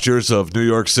washers of New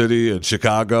York City and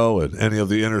Chicago and any of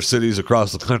the inner cities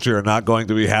across the country are not going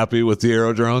to be happy with the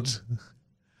aerodrones.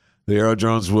 The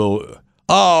aerodrones will...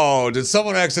 Oh, did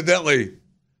someone accidentally...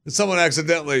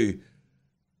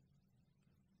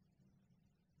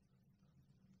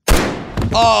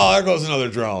 Oh, there goes another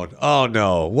drone. Oh,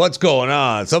 no. What's going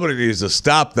on? Somebody needs to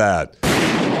stop that.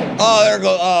 Oh, there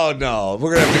goes... Oh, no.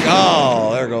 We're going to have to...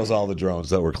 Oh, there goes all the drones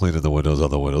that were cleaning the windows on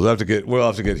the windows. We'll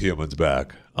have to get humans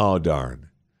back. Oh, darn.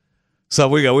 So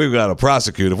we've got to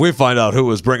prosecute. If we find out who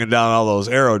was bringing down all those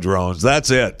aerodrones,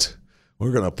 that's it.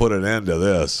 We're going to put an end to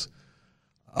this.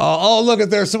 Oh, look at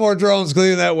there. Some more drones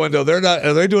cleaning that window.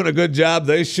 Are they doing a good job?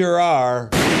 They sure are.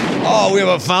 Oh, we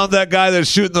haven't found that guy that's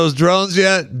shooting those drones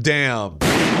yet? Damn.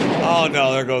 Oh,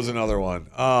 no, there goes another one.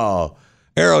 Oh,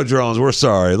 aerodrones, we're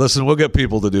sorry. Listen, we'll get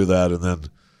people to do that, and then,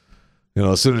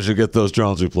 as soon as you get those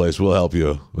drones replaced, we'll help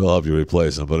you. We'll help you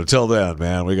replace them. But until then,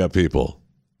 man, we got people.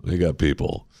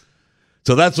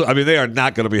 So they are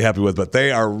not going to be happy with, but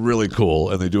they are really cool,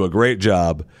 and they do a great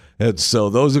job. And so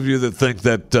those of you that think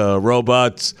that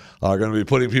robots are going to be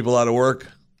putting people out of work,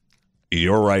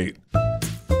 you're right.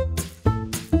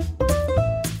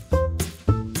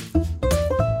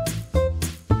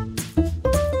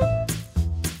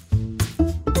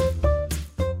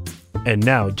 And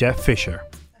now, Jeff Fisher.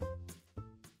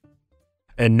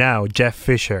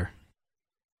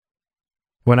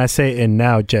 When I say "and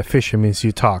now," Jeff Fisher means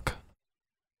you talk.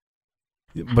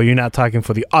 But you're not talking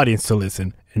for the audience to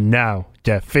listen. And now,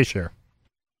 Jeff Fisher.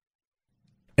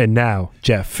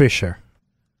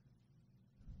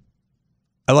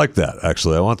 I like that,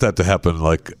 actually. I want that to happen,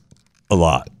 a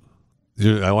lot.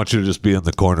 I want you to just be in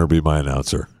the corner, be my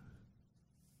announcer.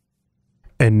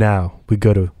 And now, we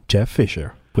go to Jeff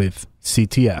Fisher with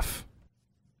CTF.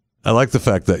 I like the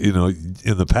fact that,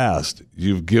 in the past,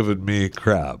 you've given me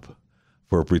crap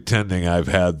for pretending I've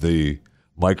had the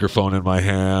microphone in my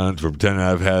hand, for pretending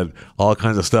I've had all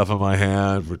kinds of stuff in my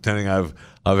hand, pretending I've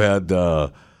had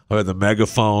the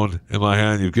megaphone in my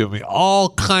hand. You've given me all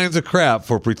kinds of crap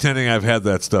for pretending I've had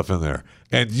that stuff in there.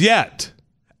 And yet,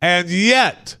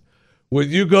 when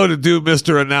you go to do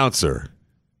Mr. Announcer,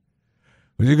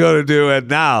 when you go to do "and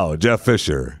now, Jeff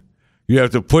Fisher," you have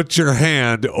to put your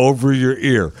hand over your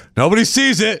ear. Nobody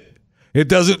sees it. It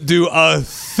doesn't do a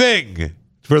thing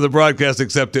for the broadcast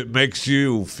except it makes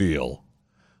you feel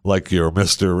like you're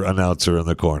Mr. Announcer in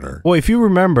the corner. Well, if you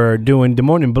remember doing the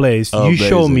Morning Blaze, you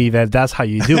showed me that's how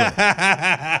you do it.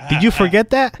 Did you forget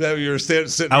that? You were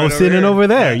sitting I was sitting over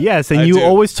there, yes. And you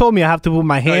always told me I have to put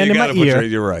my hand in my ear.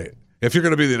 You're right. If you're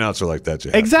going to be the announcer like that,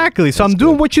 Jay. Exactly. So I'm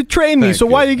doing what you trained me. So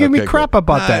why do you give me crap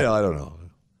about that? I don't know.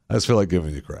 I just feel like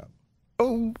giving you crap.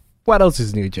 Oh, what else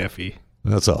is new, Jeffy?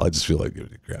 That's all. I just feel like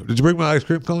giving you crap. Did you bring my ice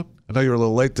cream cone? I know you were a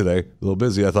little late today, a little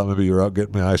busy. I thought maybe you were out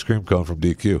getting my ice cream cone from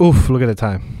DQ. Oof, look at the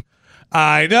time.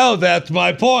 I know. That's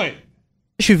my point.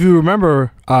 If you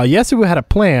remember, yesterday we had a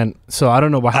plan, so I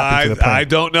don't know what happened to the plan. I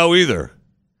don't know either.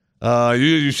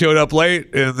 You showed up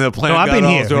late, and the plan got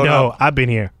all thrown out. I've been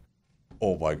here.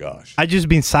 Oh, my gosh. I just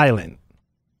been silent.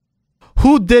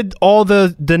 Who did all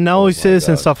the noises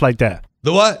and stuff like that?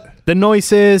 The what? The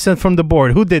noises and from the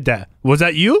board. Who did that? Was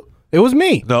that you? It was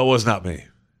me. No, it was not me.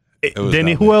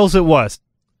 Who else it was?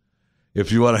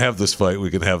 If you want to have this fight,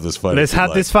 we can have this fight. Let's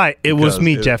have this fight. It was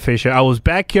me, Jeff Fisher. I was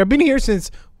back here. I've been here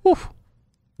since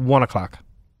 1 o'clock.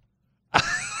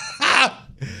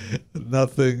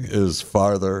 Nothing is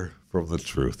farther from the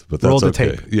truth, but that's roll the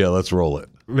okay. tape. Yeah, let's roll it.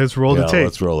 Let's roll the tape.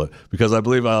 Let's roll it. Because I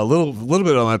believe a little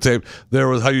bit on that tape, there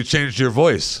was how you changed your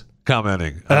voice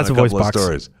commenting. That's on a voice couple box. of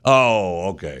stories. Oh,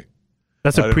 okay.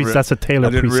 That's a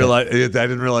Taylor preset. I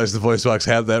didn't realize the voice box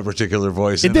had that particular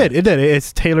voice. It did.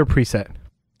 It's Taylor preset.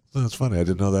 That's funny. I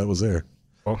didn't know that was there.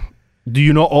 Oh. Do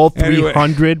you know all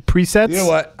 300 presets? You know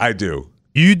what? I do.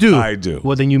 You do? I do.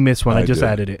 Well, then you missed one. I just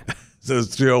added it. So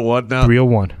it's 301 now?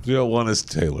 301. 301 is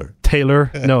Taylor. Taylor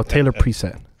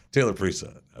preset. Taylor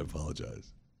preset. I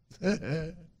apologize. We're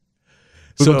going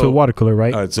to the water cooler,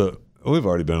 right? All right, so we've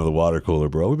already been to the water cooler,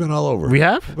 bro. We've been all over. We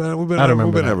have? We've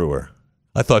been everywhere.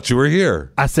 I thought you were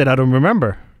here. I said I don't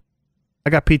remember. I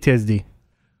got PTSD.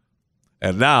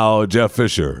 And now, Jeff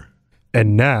Fisher.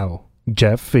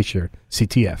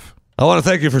 CTF. I want to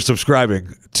thank you for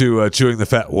subscribing to Chewing the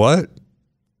Fat. What?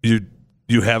 You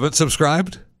haven't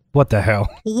subscribed? What the hell?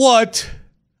 What?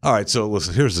 All right, so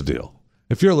listen, here's the deal.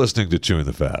 If you're listening to Chewing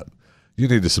the Fat, you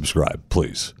need to subscribe,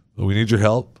 please. We need your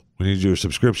help. We need your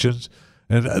subscriptions.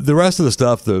 And the rest of the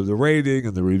stuff, the rating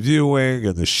and the reviewing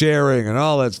and the sharing and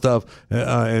all that stuff,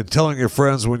 and telling your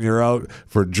friends when you're out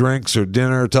for drinks or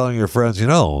dinner, telling your friends, and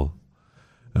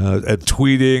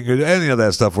tweeting and any of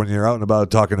that stuff when you're out and about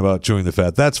talking about Chewing the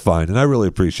Fat, that's fine. And I really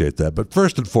appreciate that. But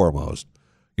first and foremost,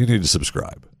 you need to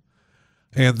subscribe.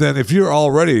 And then if you're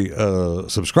already a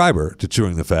subscriber to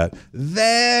Chewing the Fat,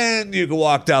 then you can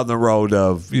walk down the road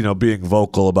of, being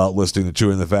vocal about listening to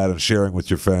Chewing the Fat and sharing with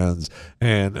your friends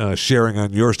and sharing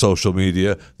on your social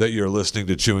media that you're listening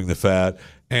to Chewing the Fat.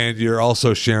 And you're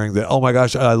also sharing that, oh my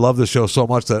gosh, I love this show so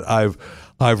much that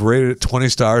I've rated it 20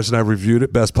 stars and I've reviewed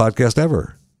it best podcast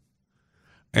ever.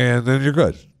 And then you're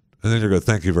good.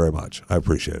 Thank you very much. I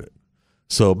appreciate it.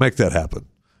 So make that happen.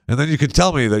 And then you can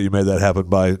tell me that you made that happen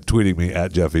by tweeting me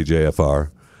at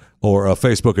JeffyJFR, or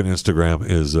Facebook and Instagram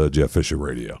is Jeff Fisher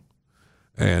Radio.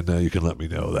 And you can let me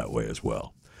know that way as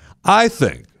well. I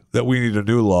think that we need a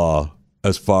new law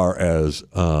as far as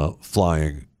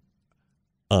flying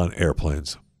on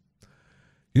airplanes.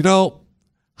 How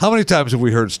many times have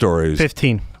we heard stories?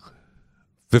 15.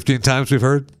 15 times we've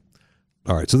heard?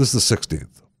 All right, so this is the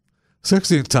 16th.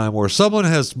 16th time where someone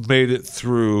has made it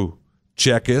through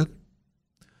check-in,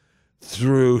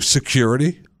 through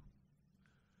security,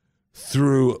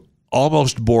 through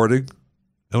almost boarding.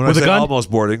 And when I say almost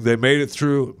boarding, they made it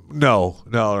through. No.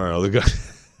 The guy,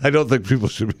 I don't think people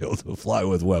should be able to fly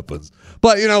with weapons.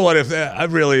 But you know what? If I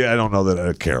don't know that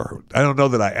I care. I don't know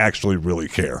that I actually really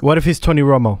care. What if he's Tony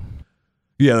Romo?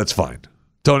 Yeah, that's fine.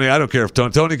 Tony, I don't care if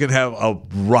Tony can have a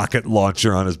rocket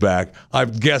launcher on his back.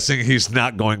 I'm guessing he's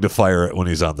not going to fire it when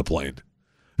he's on the plane.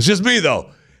 It's just me, though.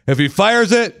 If he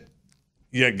fires it,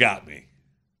 you got me.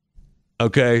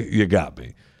 Okay? You got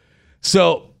me.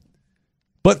 So,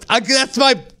 that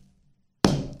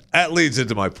leads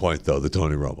into my point, though, the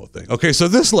Tony Romo thing. Okay, so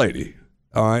this lady,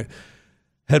 all right,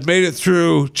 had made it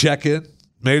through check-in,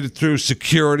 made it through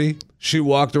security. She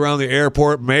walked around the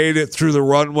airport, made it through the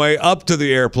runway up to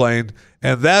the airplane,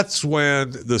 and that's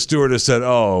when the stewardess said,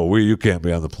 "Oh, you can't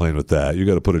be on the plane with that. You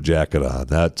got to put a jacket on.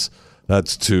 That's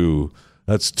too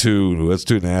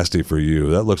nasty for you.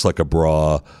 That looks like a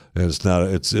bra, and it's not.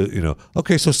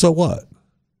 Okay. So what?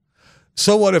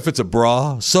 So what if it's a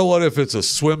bra? So what if it's a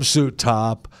swimsuit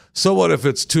top? So what if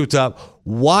it's two top?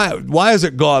 Why has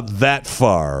it gone that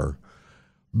far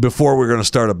before we're going to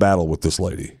start a battle with this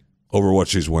lady over what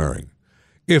she's wearing?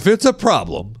 If it's a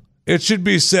problem, it should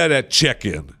be said at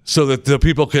check-in so that the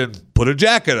people can put a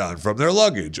jacket on from their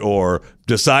luggage or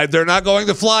decide they're not going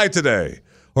to fly today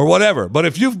or whatever. But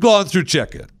if you've gone through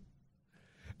check-in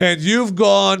and you've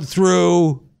gone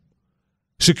through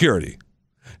security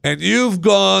and you've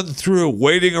gone through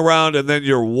waiting around and then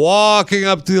you're walking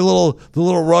up to the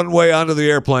little runway onto the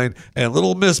airplane and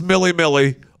little Miss Millie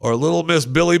Millie or little Miss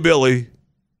Billy Billy,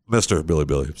 Mr. Billy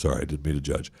Billy, sorry, I didn't mean to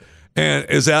judge, and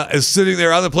is sitting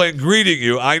there on the plane greeting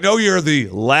you. I know you're the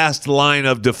last line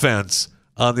of defense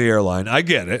on the airline. I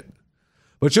get it.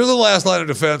 But you're the last line of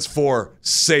defense for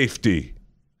safety.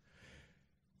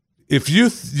 If you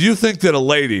think that a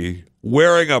lady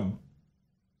wearing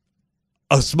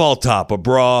a small top, a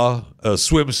bra, a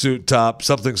swimsuit top,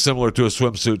 something similar to a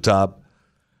swimsuit top,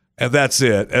 and that's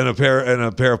it, and a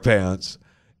pair of pants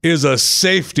is a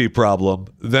safety problem,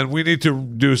 then we need to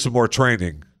do some more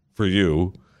training for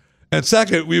you. And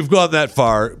second, we've gone that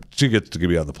far, she gets to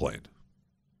be on the plane.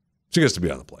 She gets to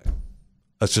be on the plane.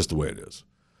 That's just the way it is.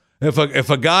 If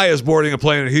a guy is boarding a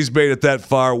plane and he's made it that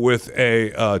far with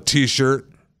a t-shirt,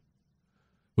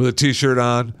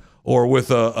 on, or with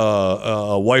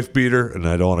a wife beater, and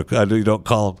I don't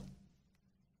call him.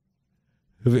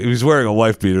 If he's wearing a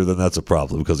wife beater, then that's a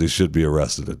problem because he should be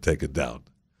arrested and taken down.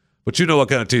 But you know what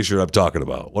kind of t-shirt I'm talking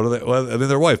about. What are they? Well, I mean,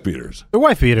 they're wife beaters. They're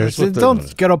wife beaters.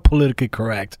 Don't get all politically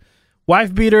correct.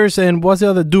 Wife beaters and what's the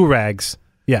other? Do-rags.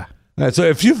 Yeah. All right, so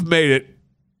if you've made it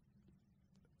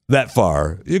that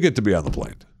far, you get to be on the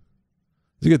plane.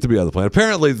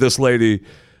 Apparently, this lady,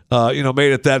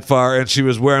 made it that far, and she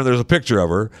was wearing. There's a picture of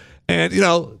her, and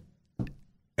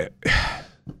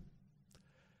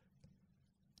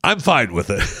I'm fine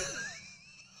with it.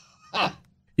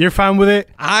 You're fine with it?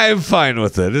 I'm fine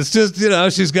with it. It's just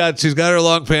she's got her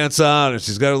long pants on, and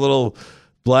she's got her little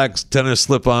black tennis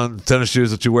slip-on tennis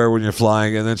shoes that you wear when you're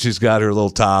flying, and then she's got her little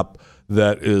top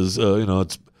that is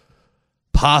it's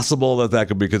possible that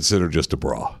could be considered just a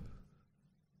bra.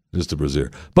 Just a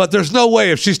brassiere. But there's no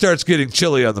way if she starts getting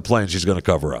chilly on the plane, she's going to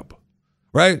cover up.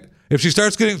 Right? If she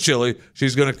starts getting chilly,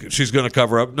 she's going to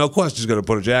cover up. No question, she's going to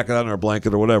put a jacket on or a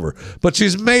blanket or whatever. But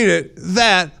she's made it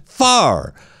that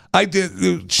far.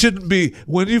 It shouldn't be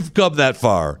when you've come that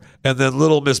far, and then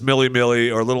little Miss Millie Millie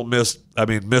or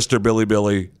Mr. Billy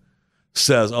Billy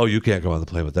says, "Oh, you can't go on the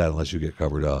plane with that unless you get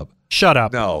covered up." Shut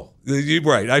up. No, you're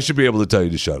right. I should be able to tell you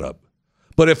to shut up.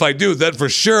 But if I do, then for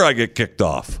sure I get kicked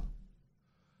off.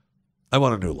 I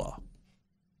want a new law.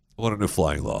 I want a new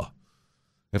flying law.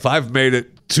 If I've made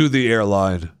it to the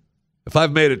airline, if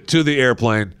I've made it to the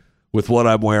airplane with what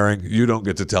I'm wearing, you don't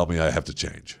get to tell me I have to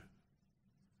change.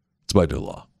 It's my new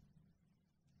law.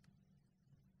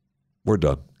 We're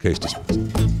done. Case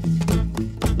dismissed.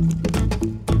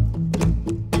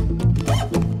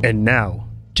 And now,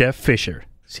 Jeff Fisher,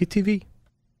 CTV.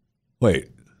 Wait,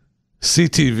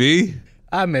 CTV?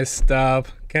 I messed up.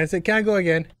 Can I go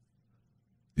again?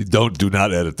 Do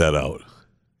not edit that out.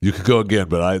 You could go again,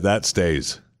 but that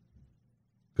stays.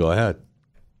 Go ahead.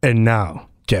 And now,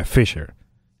 Jeff Fisher,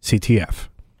 CTF.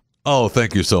 Oh,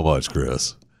 thank you so much,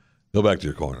 Chris. Go back to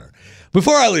your corner.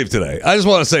 Before I leave today, I just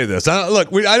want to say this. I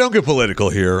don't get political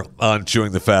here on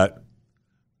Chewing the Fat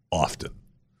often.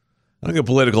 I don't get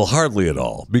political hardly at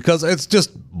all because it's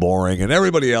just boring, and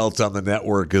everybody else on the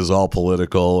network is all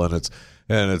political, and it's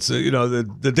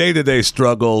the day-to-day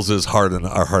struggles are hard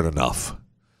enough.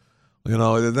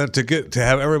 And then to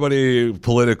have everybody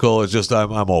political is just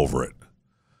I'm over it.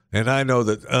 And I know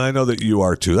that you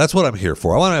are too. That's what I'm here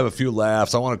for. I want to have a few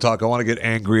laughs. I want to talk. I want to get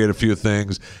angry at a few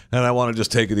things, and I want to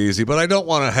just take it easy. But I don't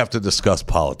want to have to discuss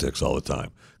politics all the time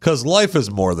because life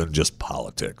is more than just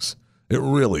politics. It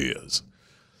really is.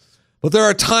 But there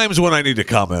are times when I need to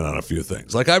comment on a few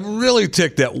things. Like I'm really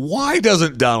ticked at why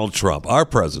doesn't Donald Trump, our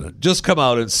president, just come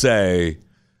out and say,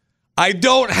 I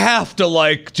don't have to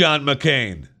like John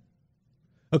McCain.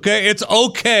 Okay? It's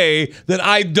okay that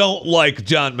I don't like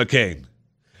John McCain.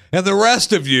 And the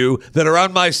rest of you that are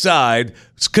on my side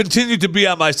continue to be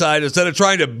on my side instead of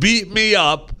trying to beat me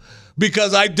up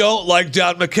because I don't like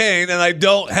John McCain and I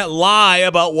don't lie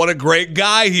about what a great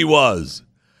guy he was.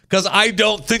 Because I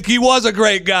don't think he was a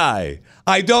great guy.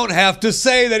 I don't have to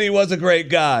say that he was a great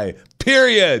guy.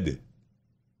 Period.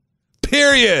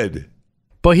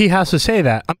 But he has to say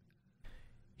that.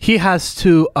 He has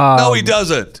to... no, he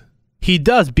doesn't. He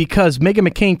does because Meghan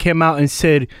McCain came out and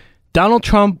said Donald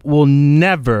Trump will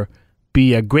never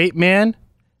be a great man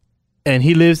and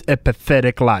he lives a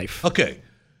pathetic life. Okay.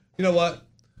 You know what?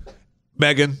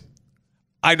 Meghan,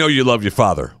 I know you love your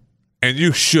father. And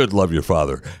you should love your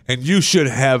father. And you should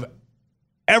have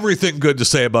everything good to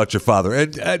say about your father.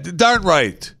 And darn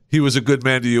right, he was a good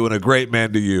man to you and a great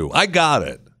man to you. I got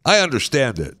it. I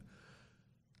understand it.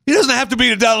 He doesn't have to be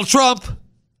to Donald Trump.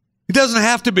 He doesn't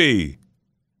have to be.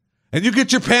 And you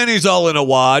get your panties all in a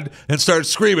wad and start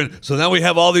screaming. So now we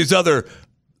have all these other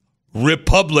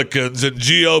Republicans and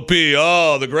GOP.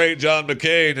 Oh, the great John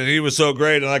McCain, and he was so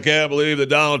great, and I can't believe that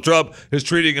Donald Trump is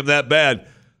treating him that bad.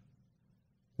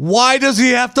 Why does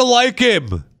he have to like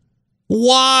him?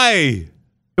 Why?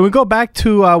 Can we go back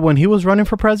to when he was running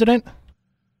for president?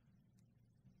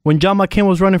 When John McCain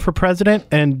was running for president,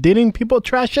 and didn't people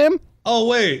trash him? Oh,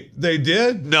 wait, they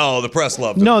did? No, the press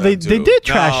loved him. No, they did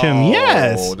trash him,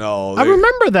 yes. No, I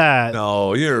remember that.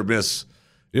 No, you're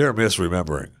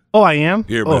misremembering. Oh, I am?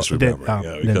 You're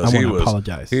misremembering. Then I want to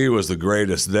apologize. He was the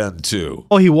greatest then, too.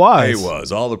 Oh, he was? He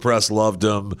was. All the press loved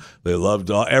him. They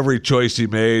loved every choice he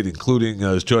made, including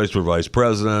his choice for vice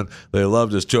president. They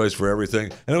loved his choice for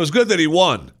everything. And it was good that he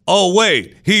won. Oh,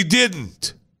 wait, he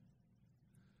didn't.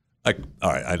 All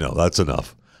right, I know. That's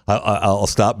enough. I'll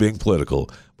stop being political.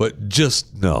 But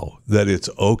just know that it's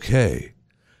okay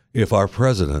if our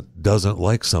president doesn't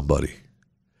like somebody.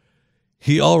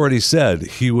 He already said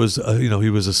he was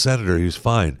a senator. He was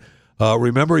fine.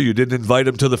 Remember, you didn't invite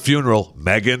him to the funeral,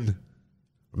 Meghan.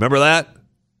 Remember that?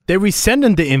 They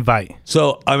rescinded the invite.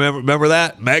 So I remember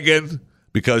that, Meghan,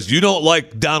 because you don't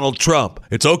like Donald Trump.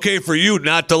 It's okay for you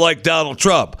not to like Donald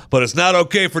Trump, but it's not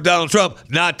okay for Donald Trump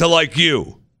not to like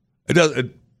you.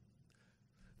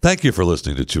 Thank you for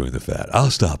listening to Chewing the Fat.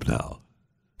 I'll stop now.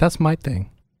 That's my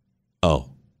thing. Oh.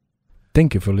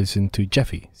 Thank you for listening to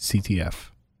Jeffy, CTF.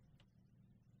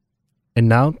 And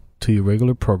now to your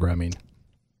regular programming.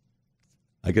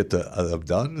 I'm done?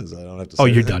 I don't have to say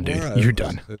you're anything done, dude. more? You're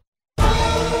done.